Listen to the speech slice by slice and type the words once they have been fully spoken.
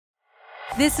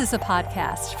This is a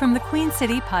podcast from the Queen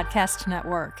City Podcast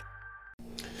Network.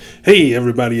 Hey,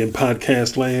 everybody in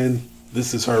podcast land.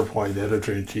 This is Herb White,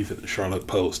 editor-in-chief at the Charlotte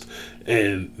Post.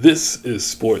 And this is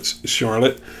Sports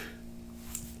Charlotte.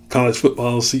 College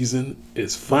football season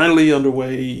is finally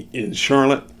underway in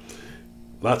Charlotte.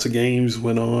 Lots of games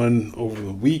went on over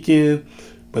the weekend,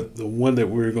 but the one that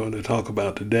we're going to talk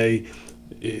about today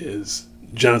is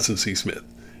Johnson C. Smith.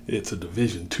 It's a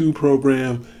Division II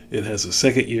program. It has a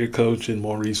second-year coach in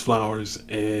Maurice Flowers,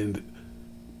 and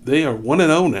they are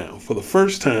 1-0 now for the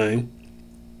first time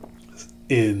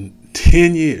in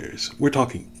 10 years. We're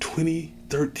talking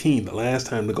 2013, the last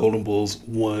time the Golden Bulls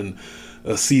won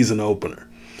a season opener.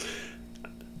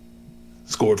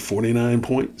 Scored 49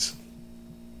 points.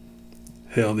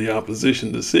 Held the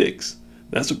opposition to 6.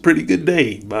 That's a pretty good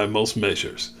day by most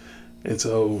measures. And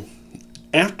so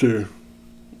after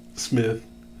Smith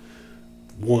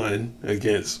won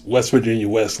against West Virginia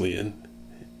Wesleyan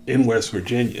in West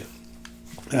Virginia,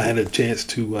 I had a chance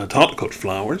to talk to Coach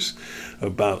Flowers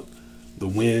about the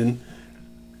win,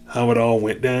 how it all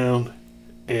went down,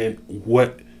 and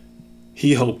what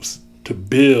he hopes to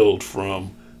build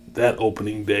from that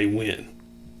opening day win.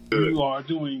 You are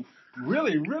doing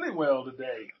really, really well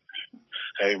today.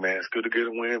 Hey man, it's good to get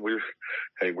a win.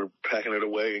 We're packing it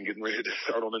away and getting ready to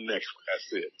start on the next one.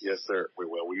 That's it. Yes, sir. We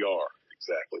are.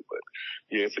 Exactly. But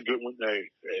yeah, it's a good one. Hey,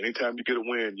 anytime you get a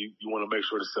win, you want to make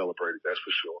sure to celebrate it. That's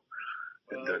for sure.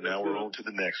 And now we're on to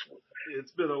the next one.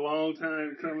 It's been a long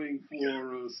time coming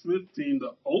for Smith team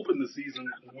to open the season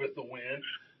with the win.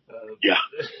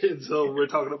 And so we're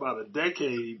talking about a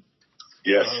decade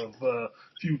of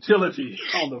futility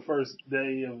on the first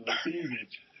day of the season.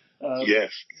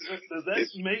 Yes. Does that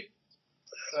make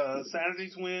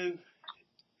Saturday's win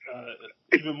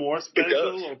even more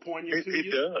special or poignant to you?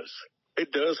 It does.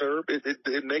 It does, Herb.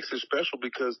 It makes it special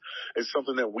because it's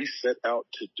something that we set out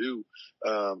to do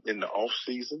in the off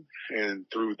season and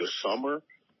through the summer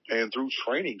and through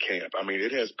training camp. I mean,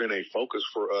 it has been a focus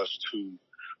for us to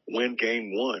win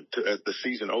game one at the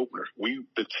season opener.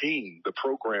 The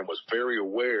program was very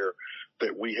aware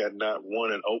that we had not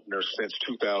won an opener since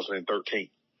 2013.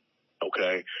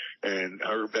 Okay. And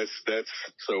Herb, that's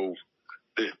so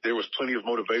there was plenty of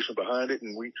motivation behind it.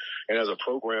 And as a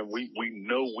program, we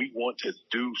know we want to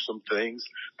do some things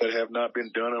that have not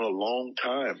been done in a long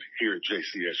time here at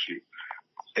JCSU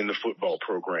in the football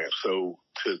program. So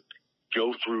to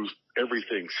go through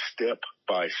everything step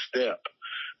by step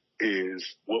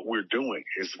is what we're doing.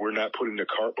 Is we're not putting the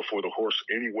cart before the horse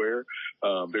anywhere.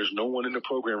 There's no one in the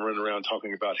program running around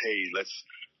talking about, hey, let's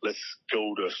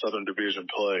go to Southern Division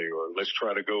play, or let's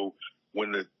try to go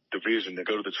win the division to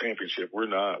go to the championship. We're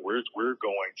not. We're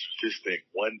going to this thing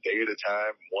one day at a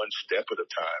time, one step at a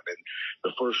time. And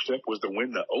the first step was to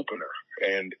win the opener,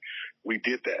 and we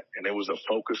did that. And it was a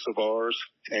focus of ours.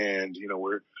 And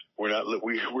we're not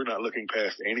looking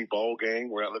past any ball game.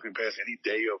 We're not looking past any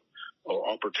day of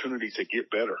opportunity to get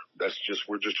better.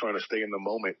 We're just trying to stay in the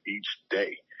moment each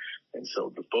day. And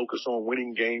so the focus on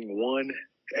winning game one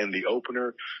and the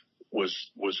opener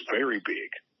was very big.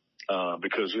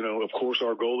 Because, of course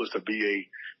our goal is to be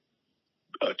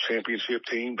a championship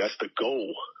team. That's the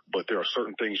goal. But there are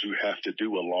certain things you have to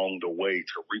do along the way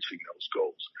to reaching those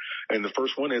goals. And the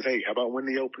first one is, hey, how about win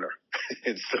the opener?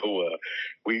 And so,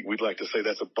 we'd like to say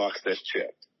that's a box that's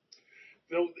checked.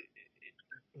 So,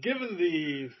 given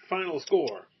the final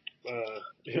score,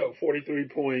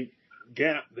 43-point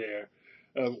gap there,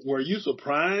 were you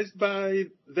surprised by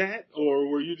that? Or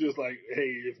were you just like,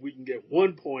 hey, if we can get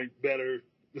 1 point better,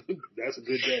 that's a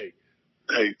good day?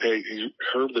 Hey,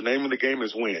 Herb, the name of the game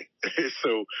is win.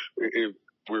 So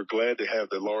we're glad to have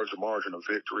the large margin of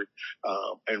victory.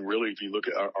 And really, if you look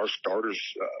at our starters,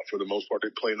 for the most part,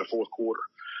 they play in the fourth quarter.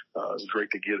 It's great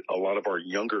to get a lot of our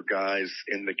younger guys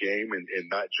in the game and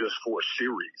not just for a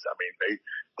series. I mean,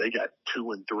 they got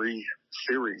 2 and 3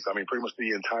 series. I mean, pretty much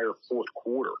the entire fourth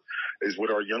quarter is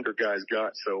what our younger guys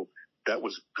got. So that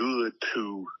was good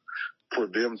for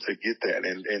them to get that.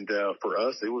 And for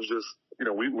us, it was just, it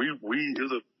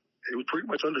was pretty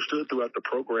much understood throughout the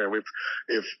program.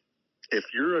 If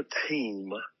you're a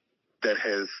team that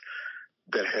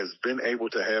has been able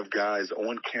to have guys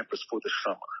on campus for the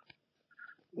summer,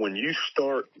 when you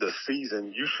start the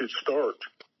season, you should start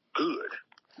good.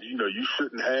 You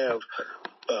shouldn't have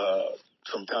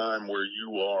some time where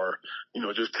you are,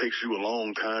 it just takes you a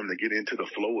long time to get into the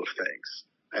flow of things.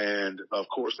 And of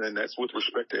course, then that's with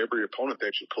respect to every opponent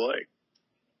that you play.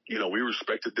 we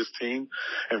respected this team,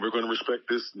 and we're going to respect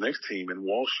this next team in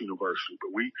Walsh University.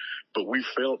 But we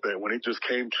felt that when it just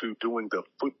came to doing the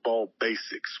football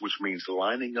basics, which means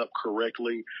lining up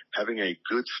correctly, having a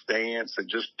good stance, and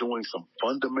just doing some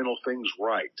fundamental things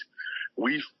right,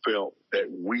 we felt that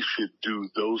we should do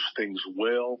those things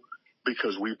well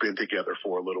because we've been together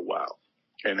for a little while.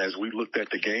 And as we looked at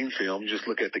the game film, just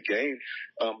look at the game,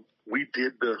 we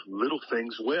did the little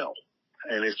things well.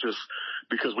 And it's just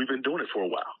because we've been doing it for a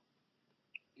while.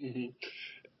 Mm-hmm.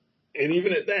 And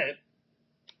even at that,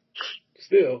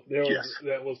 still,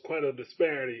 that was quite a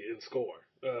disparity in score.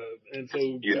 And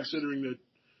so considering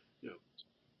that,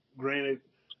 granted,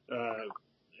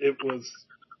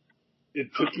 it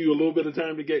took you a little bit of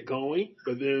time to get going,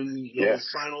 but then those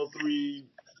final 3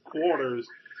 quarters,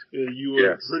 you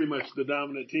were pretty much the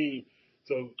dominant team.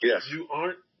 So you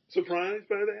aren't surprised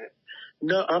by that?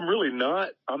 No, I'm really not.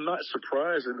 I'm not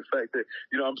surprised in the fact that,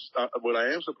 what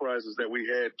I am surprised is that we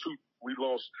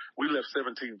left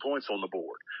 17 points on the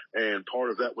board. And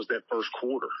part of that was that first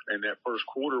quarter. And that first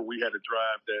quarter, we had a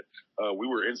drive that, we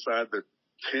were inside the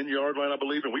 10-yard line, I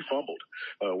believe, and we fumbled.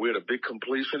 We had a big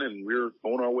completion, and we were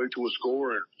on our way to a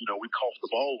score, and, we coughed the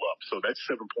ball up. So that's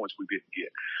 7 points we didn't get.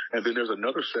 And then there's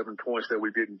another 7 points that we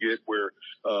didn't get where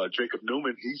Jacob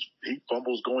Newman, he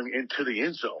fumbles going into the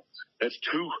end zone. That's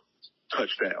 2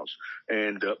 touchdowns,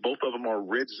 and both of them are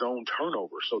red zone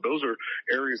turnovers. So those are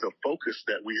areas of focus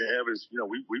that we have is,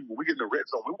 we get in the red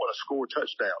zone, we want to score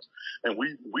touchdowns. And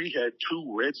we had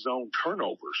 2 red zone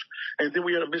turnovers, and then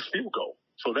we had a missed field goal.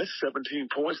 So that's 17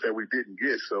 points that we didn't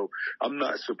get. So I'm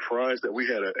not surprised that we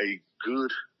had a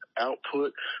good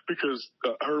output because,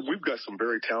 Herb, we've got some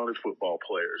very talented football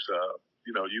players.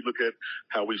 You look at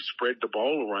how we spread the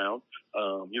ball around.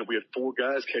 We had 4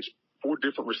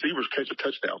 different receivers catch a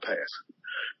touchdown pass.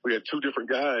 We had 2 different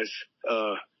guys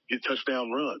get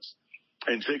touchdown runs.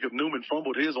 And Jacob Newman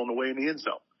fumbled his on the way in the end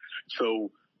zone.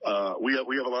 So we have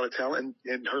a lot of talent.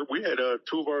 And we had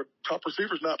 2 of our top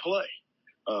receivers not play.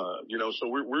 So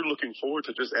we're looking forward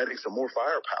to just adding some more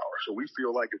firepower. So we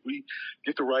feel like if we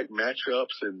get the right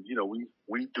matchups and,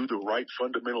 we do the right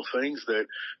fundamental things, that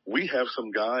we have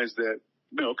some guys that,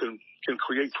 can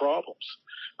create problems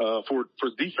for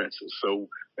defenses. So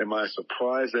am I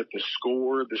surprised at the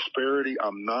score disparity?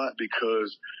 I'm not,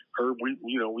 because Herb,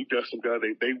 we've got some guys,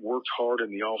 they worked hard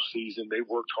in the off season. They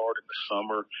worked hard in the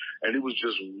summer, and it was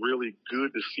just really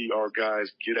good to see our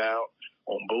guys get out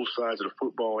on both sides of the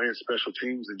football and special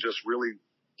teams and just really,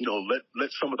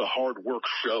 let some of the hard work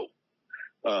show,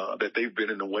 that they've been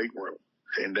in the weight room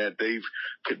and that they've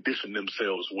conditioned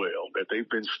themselves well, that they've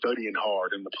been studying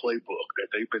hard in the playbook, that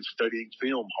they've been studying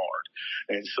film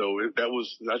hard. And so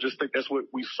I just think that's what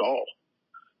we saw.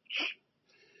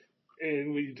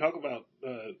 And when you talk about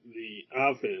the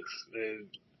offense and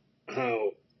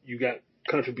how you got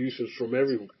contributions from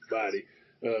everybody,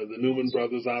 the Newman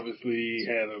brothers obviously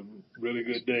had a really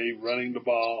good day running the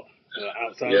ball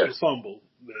outside of the fumble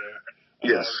there.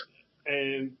 Yes.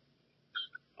 And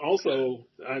also,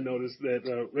 I noticed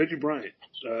that Reggie Bryant,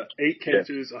 8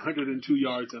 catches, 102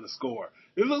 yards, and a score.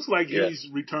 It looks like he's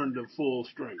returned to full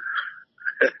strength.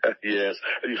 Yes.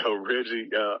 Reggie,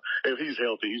 if he's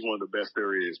healthy, he's one of the best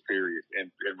there is, period.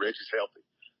 And Reggie's healthy.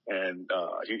 And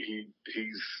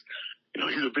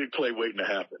he's a big play waiting to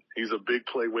happen. He's a big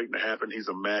play waiting to happen. He's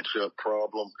a matchup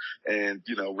problem. And,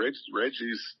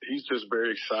 he's just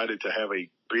very excited to have a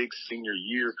big senior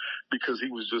year because he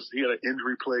had an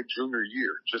injury-plagued junior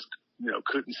year. Just,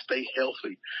 couldn't stay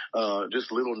healthy.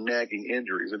 Just little nagging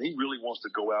injuries. And he really wants to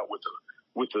go out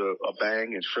with a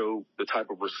bang and show the type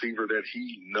of receiver that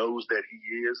he knows that he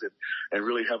is and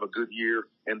really have a good year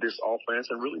in this offense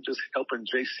and really just helping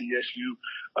JCSU,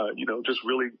 just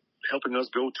really helping us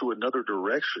go to another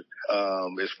direction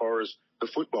as far as the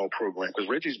football program, because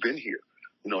Reggie's been here.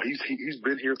 He's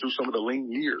been here through some of the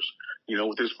lean years,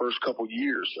 with his first couple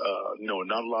years,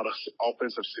 not a lot of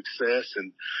offensive success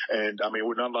and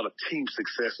we're not a lot of team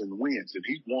success and wins. And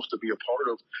he wants to be a part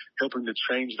of helping to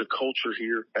change the culture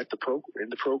here at in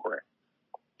the program.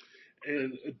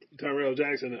 And Tyrell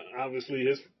Jackson, obviously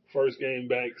his first game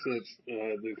back since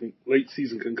the late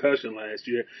season concussion last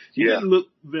year. He didn't look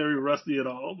very rusty at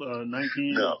all. 19-28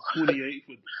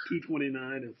 with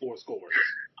 229 and 4 scores.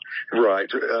 Right.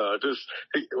 He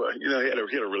had a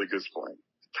really good spring.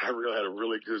 Tyrell had a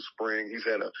really good spring. He's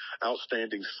had an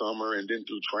outstanding summer, and then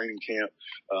through training camp,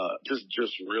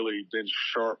 just really been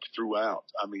sharp throughout.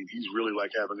 He's really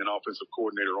like having an offensive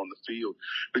coordinator on the field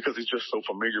because he's just so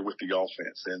familiar with the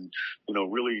offense, and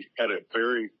really had a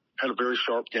very had a very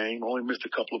sharp game, only missed a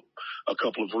couple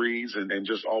of reads and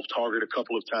just off target a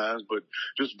couple of times, but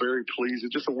just very pleased.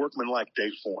 Just a workman-like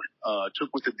day for him. Took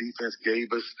what the defense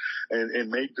gave us and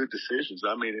made good decisions.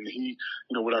 I mean, and he,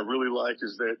 what I really like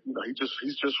is that,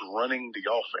 he's just running the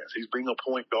offense. He's being a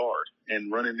point guard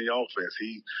and running the offense.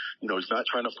 He's not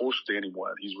trying to force it to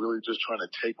anyone. He's really just trying to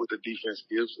take what the defense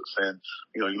gives us. And,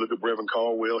 you look at Brevin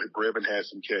Caldwell, Brevin had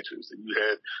some catches, and you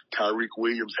had Tyreek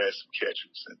Williams had some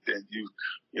catches, and then you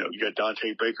got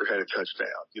Dante Baker had a touchdown.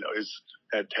 It's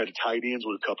had tight ends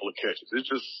with a couple of catches. It's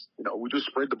just, we just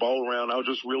spread the ball around. I was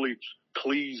just really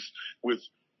pleased with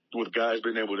guys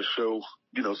being able to show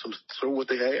what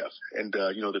they have. And,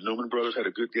 the Newman brothers had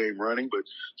a good game running, but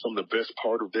some of the best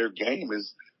part of their game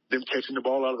is them catching the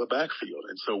ball out of the backfield.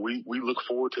 And so we look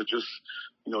forward to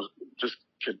just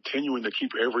continuing to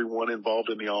keep everyone involved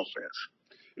in the offense.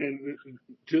 And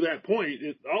to that point,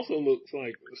 it also looks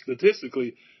like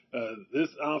statistically, this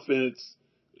offense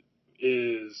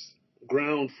is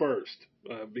ground first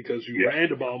because you ran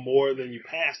the ball more than you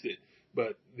passed it,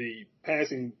 but the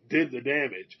passing did the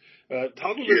damage.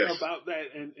 Talk a little bit about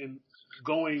that and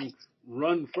going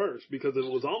run first, because it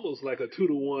was almost like a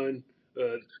 2-to-1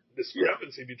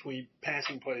 discrepancy between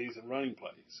passing plays and running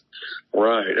plays.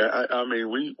 Right. I mean,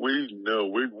 we know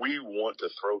we want to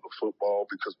throw the football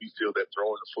because we feel that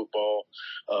throwing the football,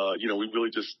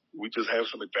 we just have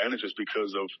some advantages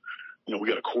because of, we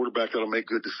got a quarterback that'll make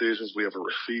good decisions. We have a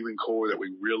receiving core that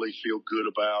we really feel good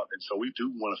about. And so we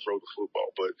do want to throw the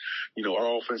football. But,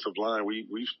 our offensive line,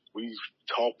 we've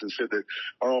talked and said that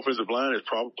our offensive line is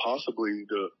possibly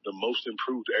the most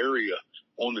improved area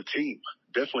on the team.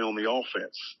 Definitely on the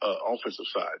offensive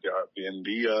side. And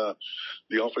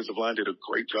the offensive line did a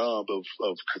great job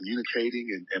of communicating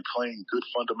and playing good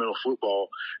fundamental football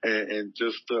and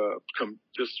just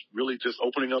really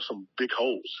opening up some big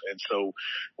holes. And so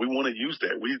we want to use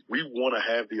that. We want to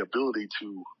have the ability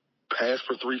to pass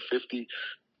for 350.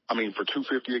 For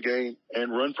 250 a game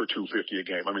and run for 250 a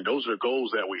game. Those are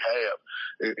goals that we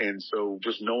have. And so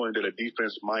just knowing that a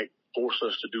defense might force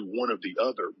us to do one or the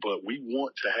other, but we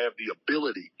want to have the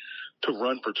ability to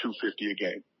run for 250 a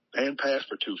game and pass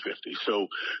for 250. So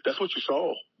that's what you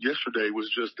saw yesterday, was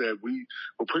just that we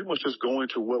were pretty much just going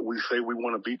to what we say we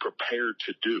want to be prepared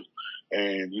to do.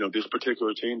 And, this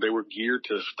particular team, they were geared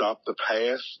to stop the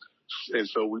pass. And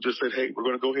so we just said, hey, we're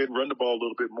going to go ahead and run the ball a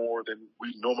little bit more than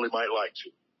we normally might like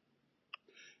to.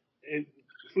 And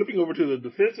flipping over to the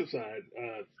defensive side,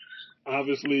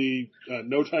 obviously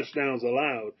no touchdowns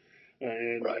allowed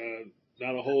and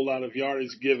not a whole lot of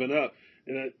yardage given up.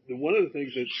 And one of the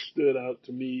things that stood out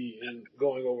to me in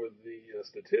going over the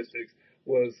statistics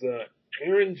was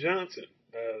Aaron Johnson,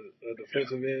 a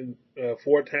defensive end,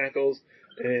 4 tackles,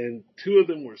 and 2 of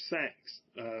them were sacks.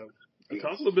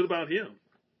 Talk a little bit about him.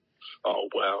 Oh,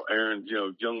 wow. Aaron,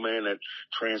 young man that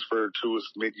transferred to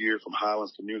us mid-year from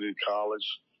Highlands Community College.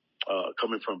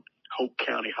 Coming from Hope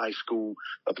County High School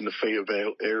up in the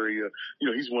Fayetteville area.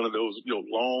 He's one of those,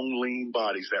 long, lean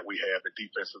bodies that we have at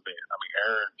defensive end.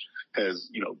 Aaron has,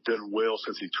 done well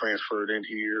since he transferred in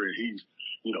here, and he's,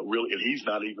 really, and he's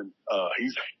not even,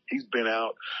 he's been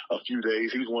out a few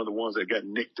days. He was one of the ones that got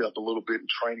nicked up a little bit in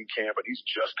training camp, but he's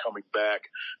just coming back.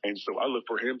 And so I look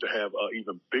for him to have an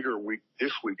even bigger week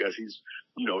this week as he's,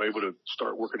 able to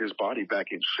start working his body back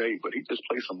in shape. But he just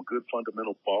played some good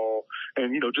fundamental ball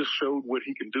and, just showed what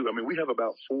he can do. We have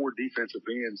about 4 defensive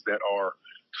ends that are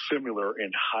similar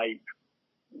in height,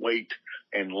 weight,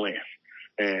 and length.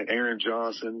 And Aaron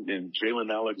Johnson and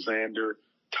Jalen Alexander,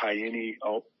 Tyene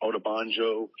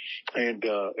Odabanjo, and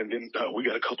then we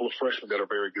got a couple of freshmen that are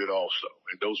very good also.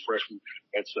 And those freshmen,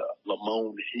 that's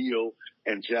Lamone Hill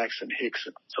and Jackson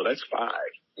Hickson. So that's 5.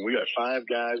 And we got 5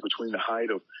 guys between the height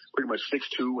of pretty much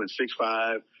 6'2" and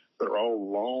 6'5" that are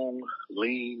all long,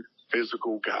 lean,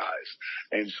 physical guys.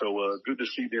 And so good to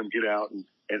see them get out and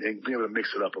be able to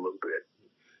mix it up a little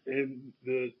bit. And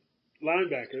the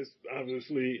linebackers,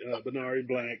 obviously, Benari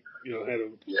Black, had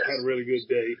a really good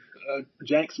day.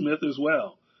 Jack Smith as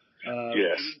well.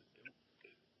 Yes.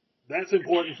 That's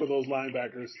important for those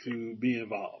linebackers to be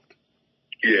involved.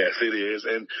 Yes, it is.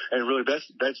 And really that's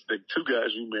the 2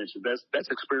 guys you mentioned. That's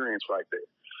experience right there.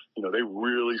 They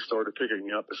really started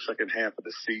picking up the second half of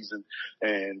the season,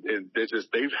 and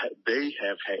they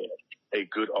have had a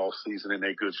good off season and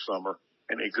a good summer.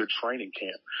 and a good training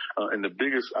camp. And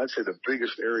I'd say the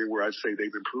biggest area where I'd say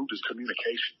they've improved is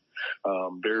communication.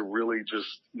 They're really just,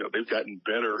 they've gotten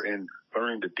better in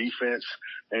learning the defense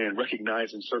and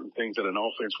recognizing certain things that an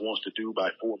offense wants to do by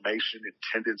formation and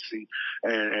tendency.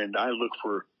 And I look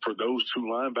for those two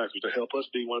linebackers to help us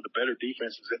be one of the better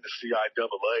defenses in the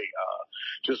CIAA.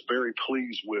 Just very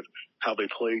pleased with how they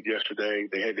played yesterday.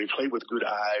 They played with good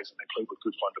eyes and they played with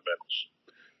good fundamentals.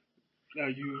 Now,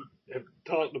 you have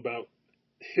talked about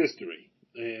history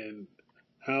and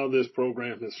how this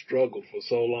program has struggled for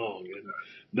so long and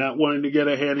not wanting to get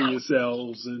ahead of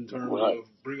yourselves in terms of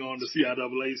bring on the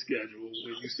CIAA schedule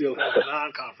when you still have a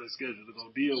non-conference schedule to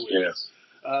go deal with. Yes.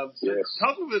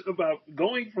 Talk a bit about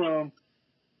going from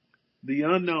the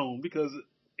unknown, because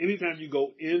anytime you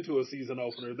go into a season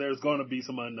opener, there's going to be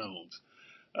some unknowns.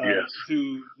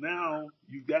 To now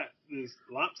you've got this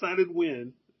lopsided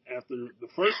win after the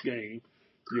first game.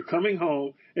 You're coming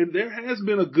home, and there has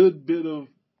been a good bit of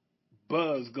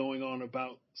buzz going on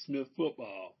about Smith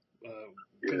football,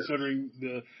 considering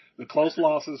the close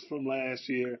losses from last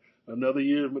year, another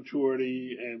year of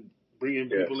maturity, and bringing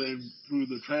people in through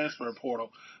the transfer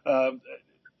portal.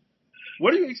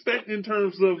 What do you expect in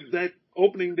terms of that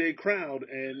opening day crowd,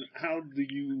 and how do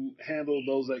you handle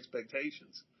those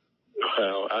expectations?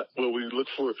 Well, we look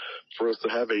for us to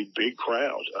have a big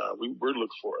crowd. We're looking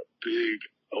for a big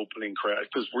opening crowd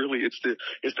because really it's the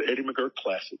Eddie McGirt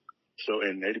Classic. So,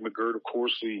 and Eddie McGirt, of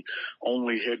course, the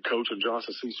only head coach in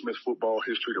Johnson C. Smith football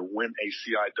history to win a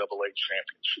CIAA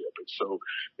championship. And so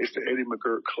it's the Eddie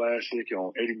McGirt Classic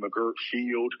on Eddie McGirt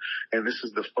Field. And this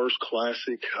is the first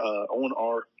classic, on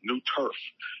our new turf.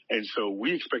 And so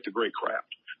we expect a great crowd.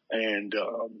 And,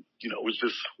 it's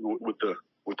just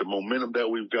with the momentum that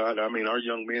we've got, I mean, our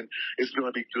young men, it's going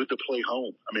to be good to play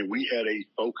home. I mean, we had a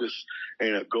focus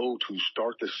and a goal to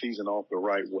start the season off the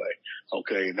right way.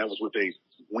 Okay. And that was with a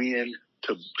win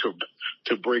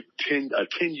to break a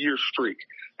 10-year streak.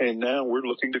 And now we're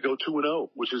looking to go 2-0,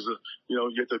 which is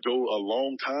you have to go a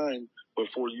long time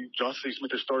before Johnson C.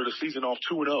 Smith has started the season off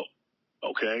 2-0.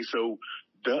 Okay. So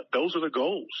those are the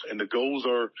goals, and the goals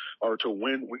are to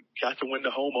win. We got to win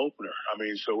the home opener. I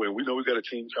mean, and we know we've got a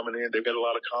team coming in. They've got a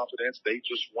lot of confidence. They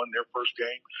just won their first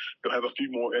game. They'll have a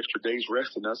few more extra days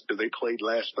resting us because they played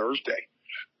last Thursday.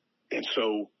 And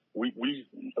so we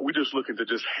just looking to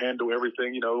just handle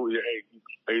everything.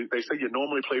 They say you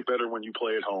normally play better when you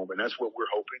play at home, and that's what we're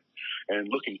hoping and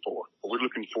looking for. We're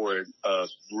looking for a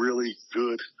really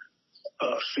good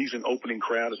season opening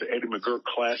crowd at the Eddie McGirt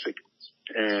Classic.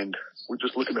 And we're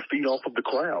just looking to feed off of the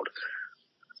crowd.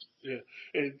 Yeah.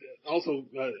 And also,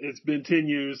 it's been 10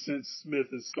 years since Smith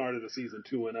has started a season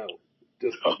 2-0.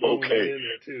 Just okay. In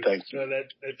there too. Thank you.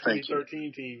 That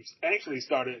 2013 team actually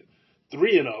started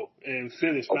 3-0 and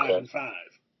finished 5-5.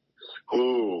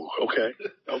 Oh, okay.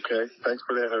 Okay. Thanks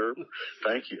for that, Herb.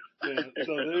 Thank you. Yeah.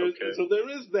 So there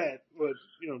is that, but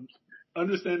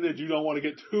understand that you don't want to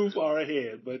get too far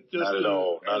ahead, but just not at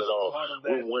all.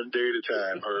 We're one day at a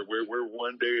time, Herb. We're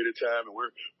one day at a time, and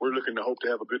we're looking to hope to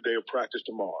have a good day of practice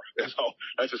tomorrow. That's all.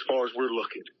 That's as far as we're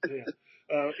looking. Yeah.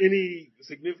 Any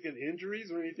significant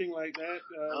injuries or anything like that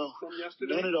from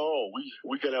yesterday? None at all.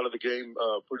 We got out of the game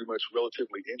pretty much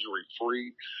relatively injury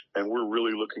free, and we're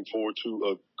really looking forward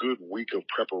to a good week of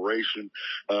preparation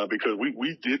because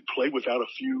we did play without a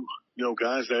few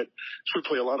guys that should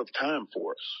play a lot of time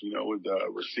for us, with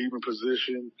receiving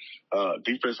position,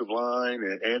 defensive line,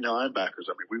 and linebackers.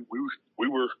 I mean,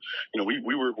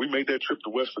 we made that trip to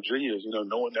West Virginia,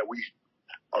 knowing that we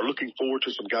are looking forward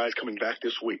to some guys coming back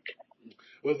this week.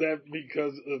 Was that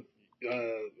because of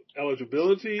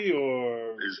eligibility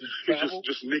or travel?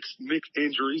 Just nicked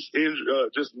injuries,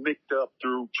 just nicked up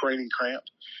through training camp,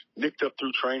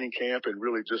 and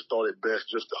really just thought it best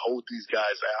just to hold these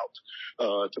guys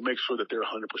out to make sure that they're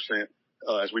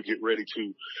 100% as we get ready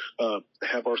to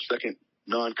have our second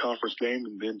non-conference game,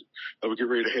 and then we get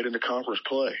ready to head into conference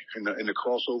play and the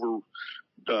crossover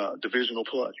divisional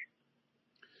play.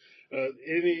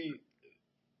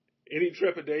 Any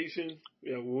trepidation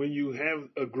when you have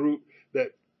a group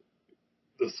that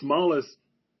the smallest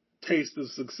taste of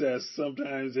success,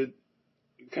 sometimes it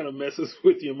kind of messes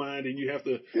with your mind, and you have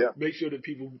to make sure that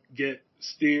people get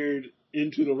steered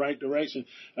into the right direction.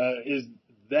 Is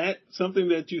that something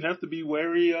that you have to be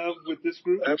wary of with this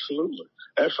group?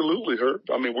 Absolutely, Herb.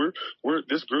 I mean, we're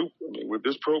this group. I mean, with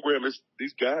this program, it's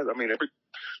these guys. I mean,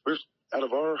 there's out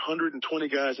of our 120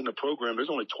 guys in the program, there's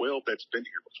only 12 that's been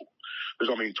here before. There's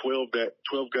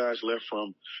 12 guys left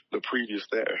from the previous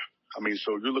there. I mean,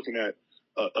 so you're looking at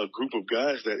a group of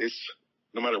guys that it's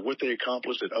no matter what they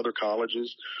accomplished at other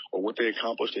colleges or what they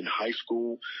accomplished in high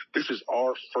school, this is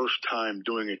our first time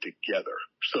doing it together.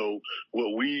 So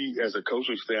what we as a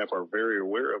coaching staff are very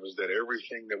aware of is that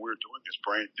everything that we're doing is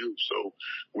brand new. So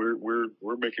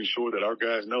we're making sure that our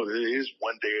guys know that it is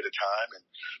one day at a time,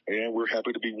 and we're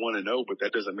happy to be 1-0, but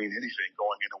that doesn't mean anything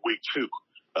going into week 2.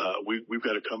 We've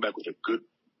got to come back with a good,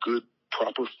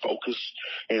 proper focus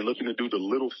and looking to do the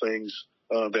little things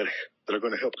that are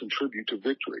going to help contribute to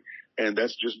victory. And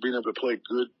that's just being able to play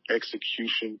good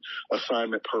execution,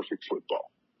 assignment perfect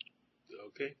football.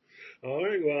 Okay. All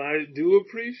right. Well, I do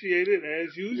appreciate it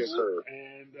as usual. Yes, sir.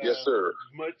 And yes, sir.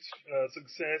 Much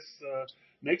success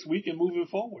next week and moving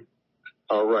forward.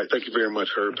 All right. Thank you very much,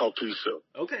 Herb. Talk to you soon.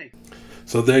 Okay.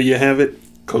 So there you have it.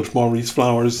 Coach Maurice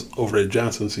Flowers over at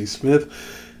Johnson C. Smith.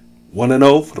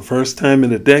 1-0 for the first time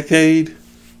in a decade.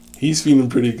 He's feeling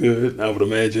pretty good. I would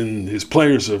imagine his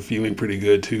players are feeling pretty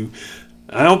good too.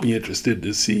 I'll be interested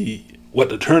to see what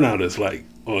the turnout is like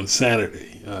on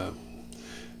Saturday.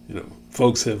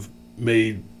 Folks have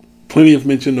made plenty of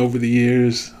mention over the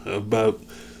years about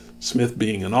Smith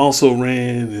being an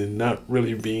also-ran and not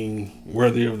really being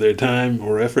worthy of their time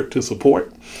or effort to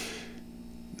support.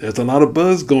 There's a lot of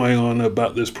buzz going on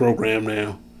about this program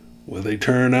now. Will they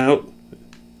turn out,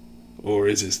 or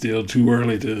is it still too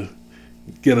early to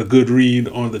get a good read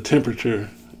on the temperature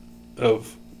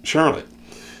of Charlotte?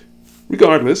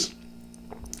 Regardless,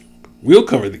 we'll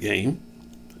cover the game,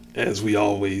 as we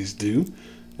always do,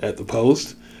 at the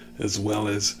Post, as well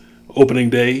as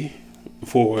opening day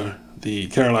for the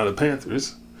Carolina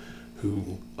Panthers,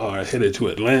 who are headed to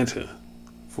Atlanta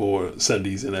for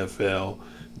Sunday's NFL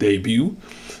debut.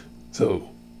 So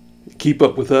keep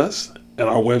up with us at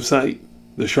our website,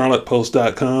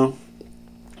 thecharlottepost.com,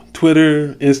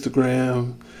 Twitter,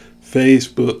 Instagram,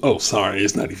 Facebook. Oh, sorry,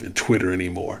 it's not even Twitter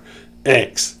anymore.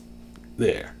 X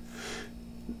there.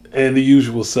 And the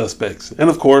usual suspects. And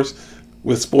of course,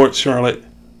 with Sports Charlotte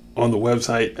on the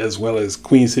website, as well as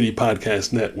Queen City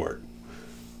Podcast Network.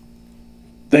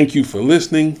 Thank you for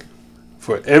listening.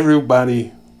 For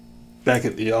everybody back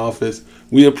at the office,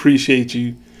 we appreciate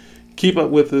you. Keep up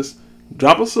with us.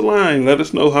 Drop us a line. Let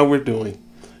us know how we're doing.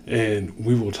 And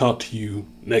we will talk to you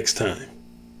next time.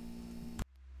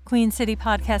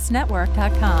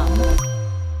 QueenCityPodcastNetwork.com